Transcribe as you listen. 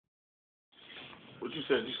What you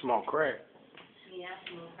said? You smoke crack? Yeah, I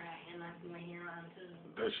smoke crack and I smoke heroin too.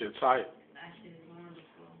 That shit tight. That shit is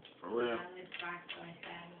wonderful. For real. I live rockstar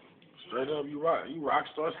status. Straight up, you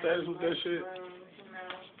rockstar status with that shit? You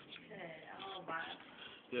know, shit, all about it.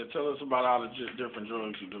 Yeah, tell us about all the different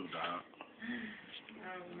drugs you do, dog.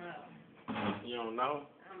 I don't know. You don't know?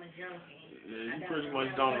 I'm a junkie. Yeah, you pretty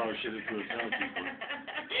much don't know shit if you're a junkie.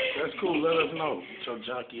 That's cool. Let us know. With your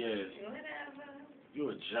junkie ass. Whatever. You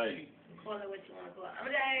a J. Call it what you want to call it. I'm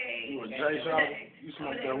a J. You a J, shop? You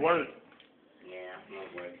smoke that work? Yeah, I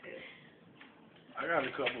smoke work too. I got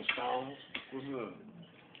a couple stones. What's up?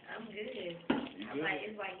 I'm good. You good?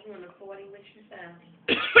 It's like you in the 40 with yourself.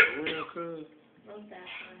 For real, cuz? Most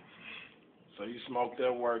definitely. So you smoke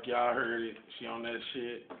that work. Y'all heard it. She on that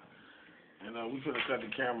shit. And we finna cut the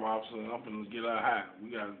camera off, so I'm finna get her hot. We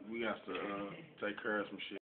got to take care of some shit.